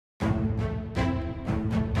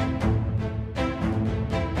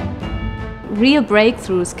real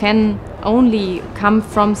breakthroughs can only come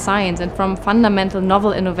from science and from fundamental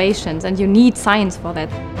novel innovations, and you need science for that.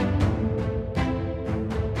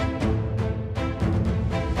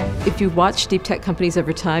 If you watch deep tech companies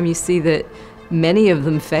over time, you see that many of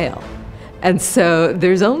them fail. And so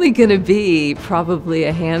there's only going to be probably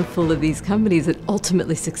a handful of these companies that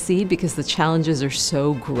ultimately succeed because the challenges are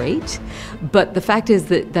so great. But the fact is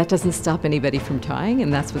that that doesn't stop anybody from trying,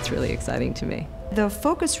 and that's what's really exciting to me. The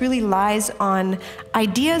focus really lies on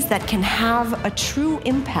ideas that can have a true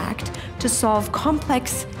impact to solve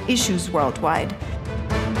complex issues worldwide.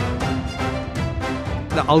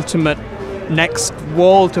 The ultimate next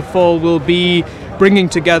wall to fall will be bringing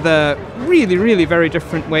together really very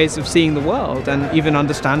different ways of seeing the world and even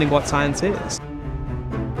understanding what science is.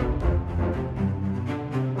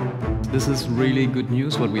 This is really good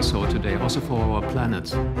news what we saw today, also for our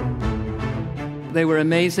planet. They were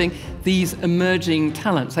amazing, these emerging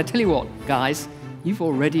talents. I tell you what, guys, you've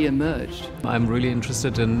already emerged. I'm really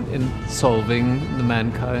interested in solving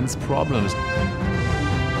mankind's problems.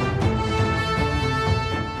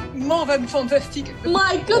 More than fantastic.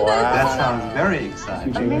 My goodness! Wow, that sounds very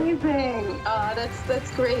exciting. Amazing!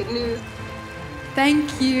 That's great news.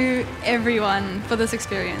 Thank you, everyone, for this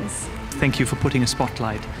experience. Thank you for putting a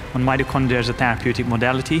spotlight on mitochondria as a therapeutic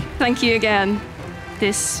modality. Thank you again.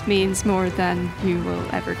 This means more than you will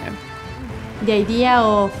ever know. The idea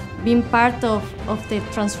of being part of the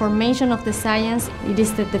transformation of the science, it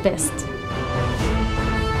is the best.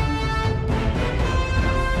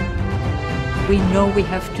 We know we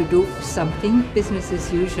have to do something. Business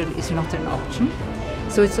as usual is not an option.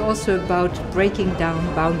 So it's also about breaking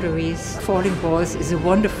down boundaries. Falling Walls is a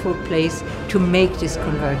wonderful place to make this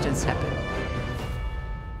convergence happen.